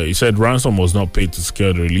that he said ransom was not paid to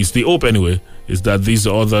secure the release. The hope, anyway, is that these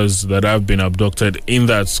others that have been abducted in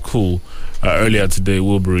that school earlier today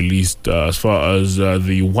will be released. As far as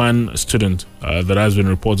the one student that has been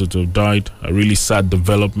reported to have died, a really sad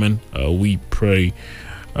development. We pray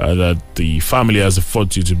that the family has the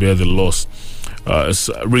fortitude to bear the loss. It's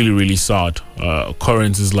really, really sad.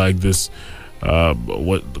 Occurrences like this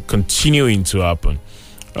continuing to happen.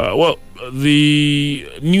 The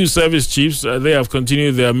new service chiefs, they have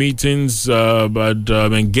continued their meetings,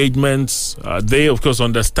 engagements. They, of course,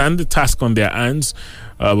 understand the task on their hands,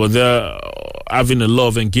 but they're having a lot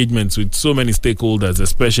of engagements with so many stakeholders,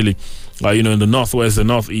 especially, in the northwest and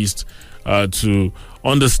northeast, to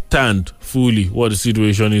understand fully what the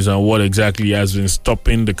situation is and what exactly has been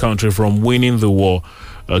stopping the country from winning the war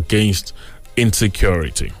against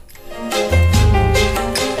insecurity.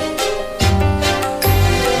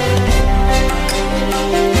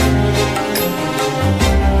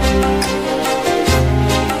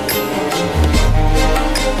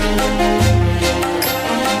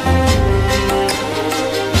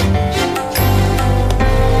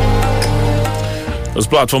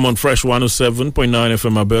 platform on Fresh 107.9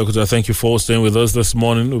 FM Abeokuta. Thank you for staying with us this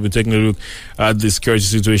morning. We'll be taking a look at the security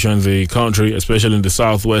situation in the country, especially in the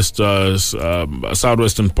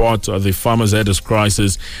southwestern part of the farmers' herders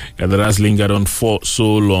crisis that has lingered on for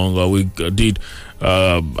so long. We've been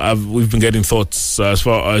getting thoughts as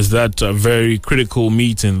far as that very critical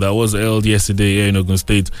meeting that was held yesterday here in Ogun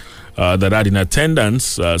State. That had in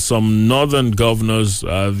attendance some northern governors,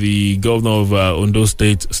 the governor of Ondo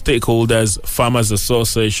State, stakeholders, farmers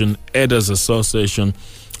association, herders association,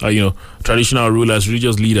 traditional rulers,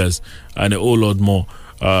 religious leaders, and a whole lot more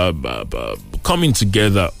coming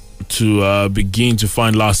together to begin to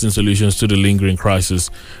find lasting solutions to the lingering crisis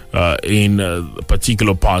in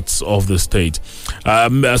particular parts of the state.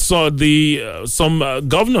 So some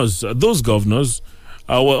governors, those governors,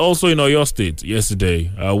 were also in Oyo State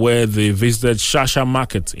yesterday, where they visited Shasha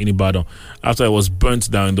Market in Ibadan after it was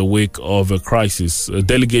burnt down in the wake of a crisis. A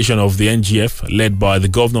delegation of the NGF, led by the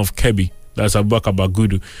governor of Kebbi, that's Abubakar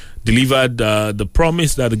Bagudu, delivered the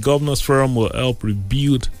promise that the Governors Forum will help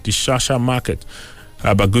rebuild the Shasha Market.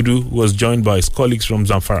 Bagudu was joined by his colleagues from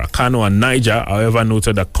Zamfara, Kano, and Niger, however,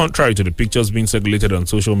 noted that contrary to the pictures being circulated on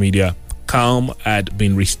social media, calm had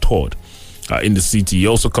been restored in the city. He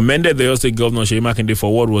also commended the Oyo State Governor Seyi Makinde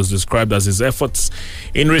for what was described as his efforts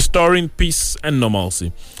in restoring peace and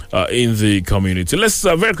normalcy in the community. Let's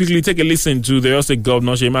very quickly take a listen to the Oyo State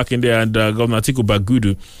Governor Seyi Makinde and Governor Atiku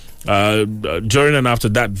Bagudu during and after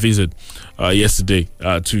that visit yesterday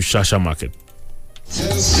to Shasha Market.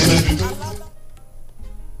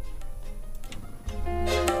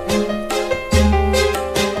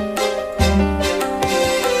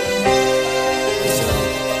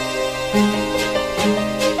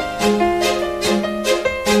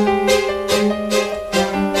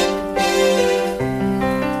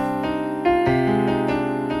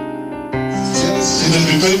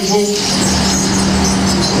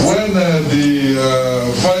 When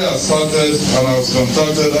the fire started and I was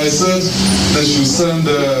contacted, I said they should send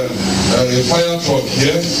a fire truck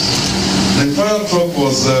here. The fire truck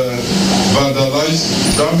was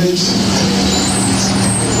vandalized, damaged.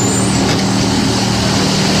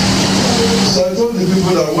 So I told the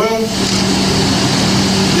people that, well,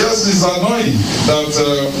 yes, it's annoying that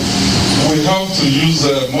we have to use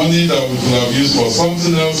money that we could have used for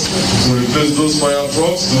something else to replace those fire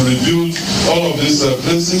trucks, to rebuild all of these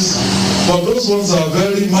places. But those ones are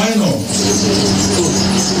very minor.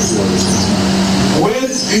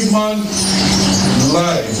 When human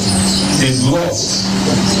life is lost,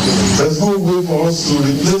 there's no way for us to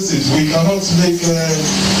replace it. We cannot make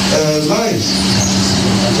life.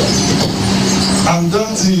 And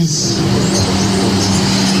that is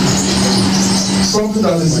something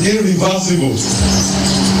that is irreversible.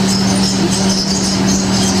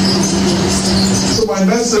 So my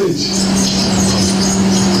message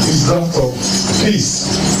is that of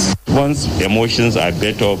peace. Once emotions are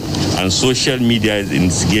built up and social media is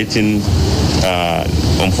instigating,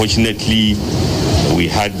 unfortunately, we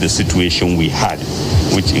had the situation we had,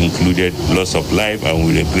 which included loss of life, and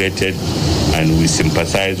we regretted and we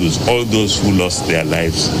sympathize with all those who lost their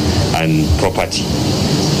lives and property.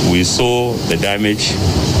 We saw the damage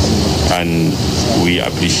and we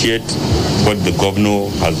appreciate what the governor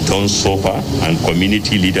has done so far, and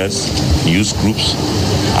community leaders, youth groups,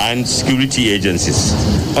 and security agencies.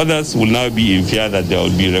 Others will now be in fear that there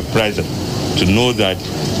will be reprisal, to know that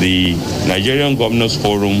the Nigerian Governors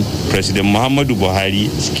Forum, President Muhammadu Buhari,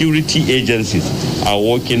 security agencies are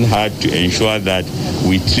working hard to ensure that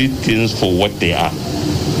we treat things for what they are.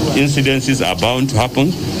 Incidences are bound to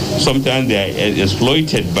happen. Sometimes they are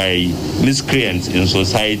exploited by miscreants in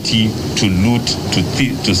society to loot,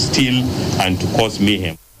 to steal, and to cause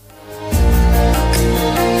mayhem.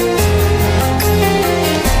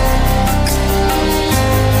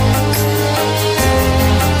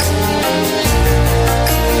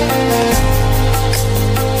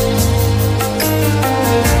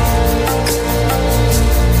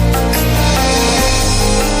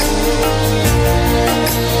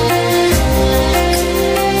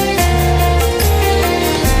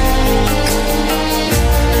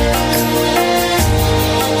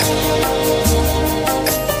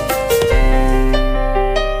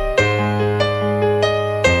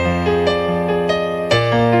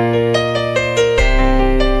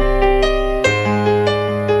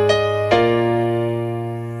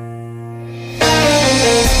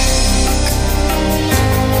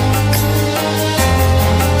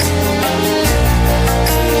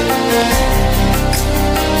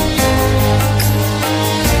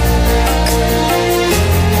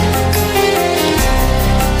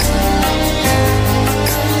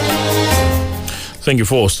 Thank you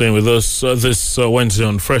for staying with us this Wednesday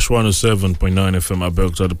on Fresh 107.9 FM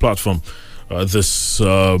Abeokuta, the platform. This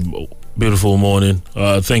beautiful morning.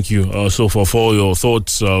 Thank you so far for all your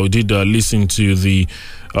thoughts. We did listen to the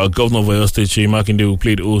Governor of Oyo State, Seyi Makinde, who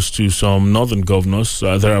played host to some northern governors.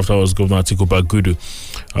 Thereafter was Governor Atiku Bagudu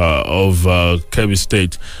of Kebbi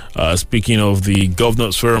State, speaking of the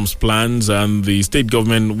Governors Forum's plans and the state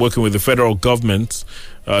government working with the federal government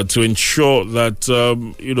to ensure that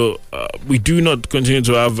we do not continue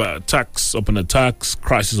to have attacks upon attacks,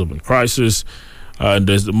 crisis upon crisis, and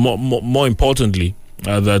there's more importantly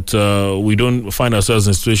that we don't find ourselves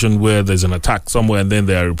in a situation where there's an attack somewhere and then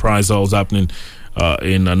there are reprisals happening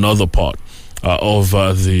in another part of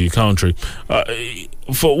the country.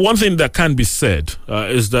 For one thing that can be said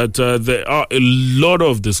is that there are a lot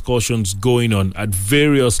of discussions going on at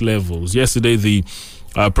various levels. Yesterday, the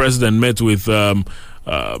president met with the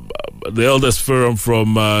elders forum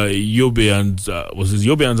from Yobe and was it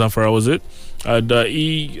Yobe and Zamfara, was it? And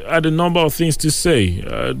he had a number of things to say,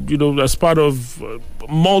 as part of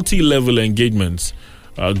multi-level engagements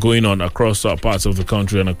going on across parts of the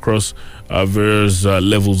country and across various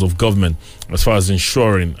levels of government as far as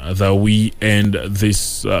ensuring that we end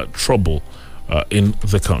this trouble in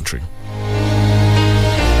the country.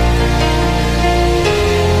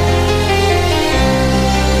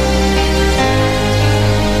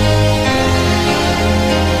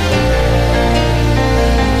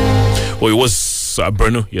 Well, it was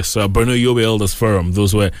Borno Yobe Elders Forum.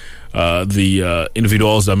 Those were the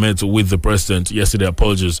individuals that met with the president yesterday.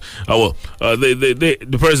 Apologies.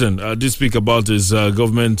 The president did speak about his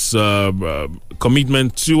government's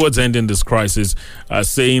commitment towards ending this crisis,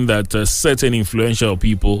 saying that certain influential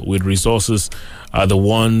people with resources are the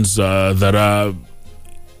ones that are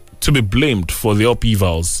to be blamed for the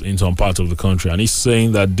upheavals in some parts of the country. And he's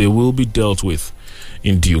saying that they will be dealt with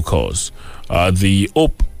in due course.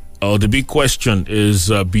 The big question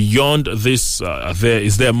is beyond this,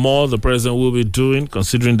 is there more the president will be doing,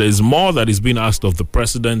 considering there is more that is being asked of the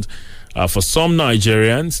president? For some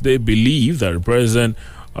Nigerians, they believe that the president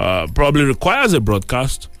probably requires a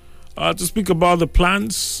broadcast to speak about the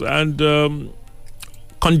plans and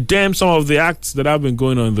condemn some of the acts that have been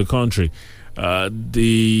going on in the country.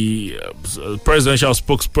 The presidential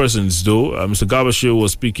spokespersons, though, Mr. Gabashe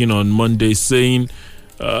was speaking on Monday saying,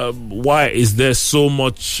 why is there so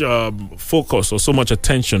much focus or so much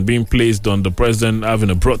attention being placed on the president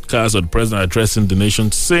having a broadcast or the president addressing the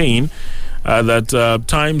nation, saying that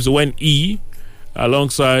times when he,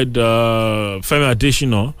 alongside Femi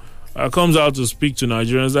Adesina, comes out to speak to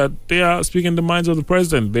Nigerians, that they are speaking the minds of the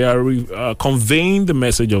president. They are conveying the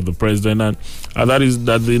message of the president, and that is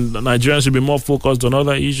that the Nigerians should be more focused on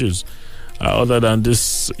other issues other than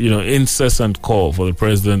this, incessant call for the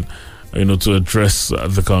president to address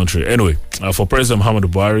the country. Anyway, for President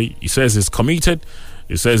Muhammadu Buhari, he says he's committed.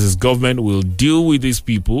 He says his government will deal with these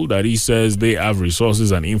people, that he says they have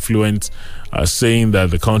resources and influence, saying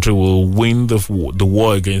that the country will win the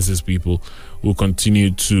war against these people who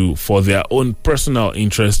continue to, for their own personal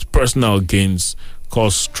interest, personal gains,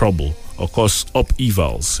 cause trouble or cause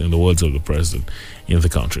upheavals, in the words of the president, in the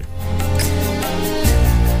country.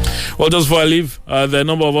 Well, just before I leave, there are a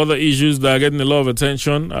number of other issues that are getting a lot of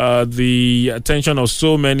attention. The attention of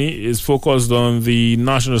so many is focused on the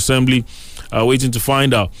National Assembly, waiting to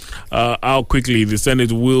find out how quickly the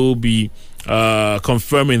Senate will be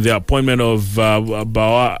confirming the appointment of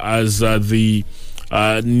Bawa as the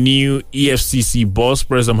new EFCC boss.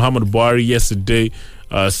 President Muhammadu Buhari yesterday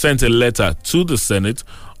sent a letter to the Senate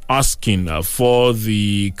asking for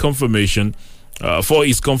the confirmation. For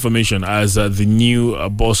his confirmation as the new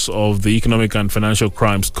boss of the Economic and Financial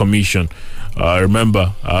Crimes Commission.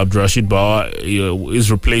 Remember, Abdurrashid Bawa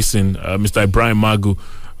is replacing Mr. Ibrahim Magu,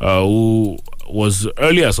 who was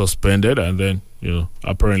earlier suspended and then,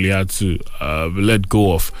 apparently had to let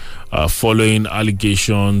go of following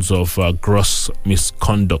allegations of gross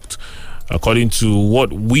misconduct. According to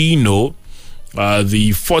what we know,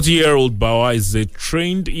 the 40-year-old Bawa is a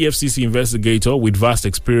trained EFCC investigator with vast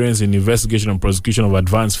experience in investigation and prosecution of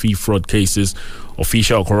advanced fee fraud cases,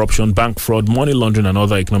 official corruption, bank fraud, money laundering, and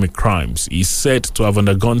other economic crimes. He's said to have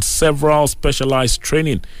undergone several specialized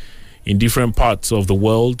training in different parts of the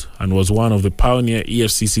world and was one of the pioneer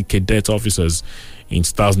EFCC cadet officers in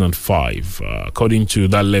 2005. According to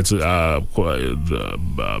that letter, Mr.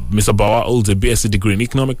 Bawa holds a BSc degree in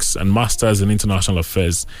economics and masters in international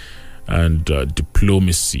affairs and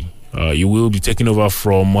diplomacy. You will be taking over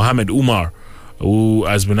from Mohammed Umar, who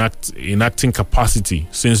has been in acting capacity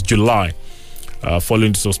since July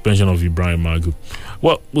following the suspension of Ibrahim Magu.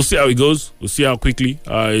 Well, we'll see how it goes. We'll see how quickly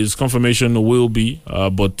his confirmation will be.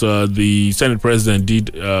 But the Senate President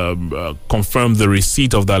did confirm the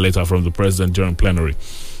receipt of that letter from the President during plenary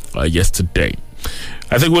yesterday.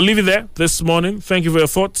 I think we'll leave it there this morning. Thank you for your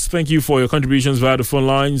thoughts. Thank you for your contributions via the phone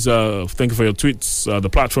lines. Thank you for your tweets. The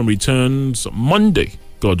platform returns Monday,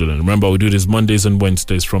 God willing. Remember, we do this Mondays and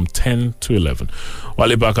Wednesdays from 10 to 11.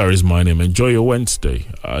 Wale Bakar is my name. Enjoy your Wednesday.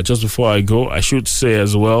 Just before I go, I should say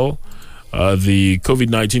as well, the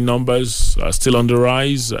COVID-19 numbers are still on the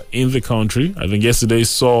rise in the country. I think yesterday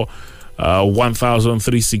saw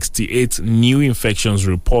 1,368 new infections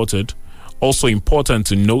reported. Also important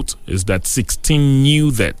to note is that 16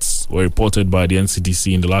 new deaths were reported by the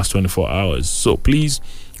NCDC in the last 24 hours. So please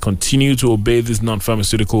continue to obey these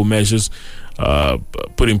non-pharmaceutical measures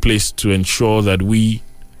put in place to ensure that we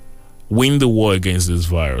win the war against this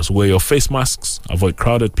virus. Wear your face masks, avoid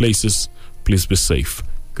crowded places. Please be safe.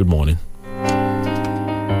 Good morning.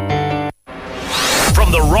 From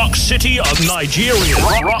the Rock City of Nigeria.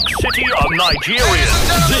 Rock City of Nigeria.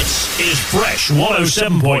 This is Fresh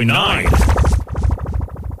 107.9.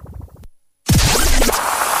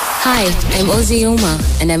 Hi, I'm Ozzy Uma,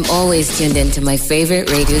 and I'm always tuned into my favorite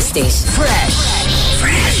radio station. Fresh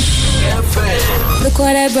FM. Look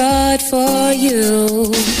what I brought for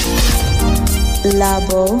you.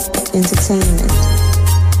 Labo Entertainment.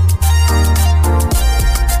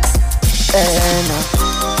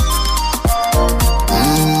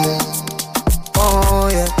 Oh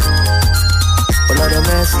yeah. All of the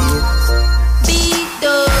mercy.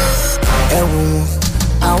 Bito.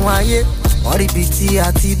 Àwọn ayé wọ́n rí ibi tí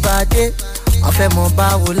a ti bá dé. Wọ́n fẹ́ mọ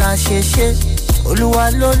báwo la ṣe ṣe.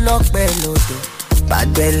 Olúwa ló lọ́pẹ́ lọ́dọ̀.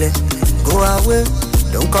 Bàgbẹ́lẹ̀, go away.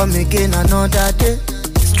 Don't come again another day.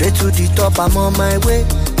 Straight to the top, I'm on my way.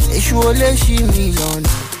 Èṣù olè ṣì mí lọ́nà.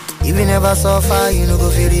 If you never suffer, you no go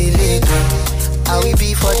feel it later. I will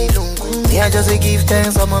be for the lungu. Me, I just give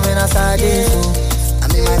thanks on my men as I did so. I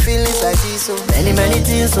mean my feelings like this so. Many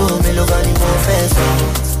things so. Me look at the professor.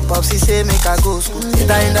 Popsy say make I go school.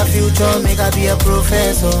 Later in the future, make I be a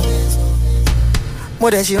professor. Mo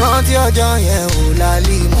de ṣe rántí ọjọ́ yẹn ò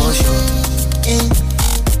lálẹ́ ìmọ̀ṣọ́.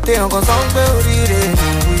 Téèyàn kan sọ pé oríire ni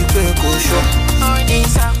wípé kò ṣọ́.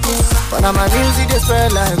 But now my music they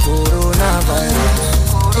spread like coronavirus.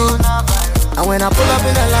 And when I pull up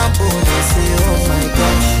in the Lambo, they say, oh my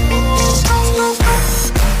gosh.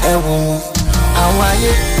 Àwọn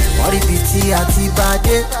ayé wọ́n rí ibi tí a ti bá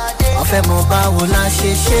dé. Wọ́n fẹ́ mọ báwo la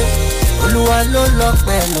ṣe ṣe. Olúwa ló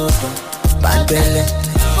lọ́pẹ́ lọ́dọ̀. Bàgbẹ́lẹ̀,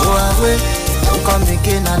 go away. Don't come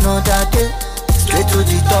again another day. Straight to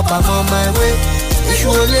the top, I'm on my way. Èṣù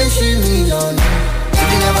olè ṣì mí lọ́nà. If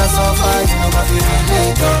you never suffer, you never feel it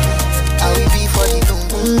later. I will be for the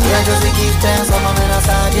lungu. Yeah, just to give thanks on my men as I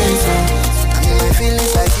did so. I mean my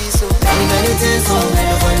feelings like this so. Many things so.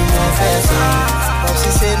 Nobody more fair so.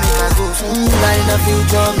 Popsy say make I go soon. Like in the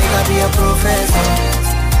future, make I be a professor.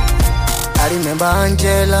 I remember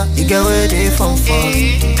Angela, the girl where they from for.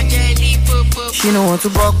 She no want to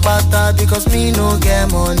buck pata because me no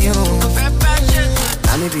get money.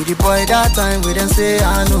 Now me be the boy that time we then say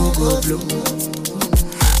I no go blue.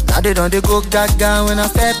 Now they don't they cook that guy when I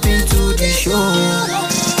step into the show.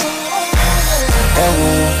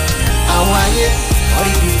 Àwọn ayé wọ́n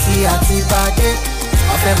rí ibi tí a ti bá dé.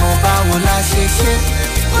 Wọ́n fẹ́ mọ báwo la ṣe ṣe.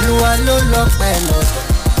 Olúwa ló lọ́pẹ́ lọ́dọ̀.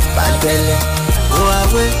 Bàgbẹ́lẹ̀, go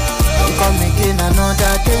away. Don't come again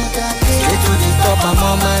another day. Straight to the top, I'm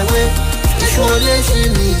on my way. Èṣù olè ṣì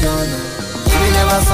mí lọ́nà. You will never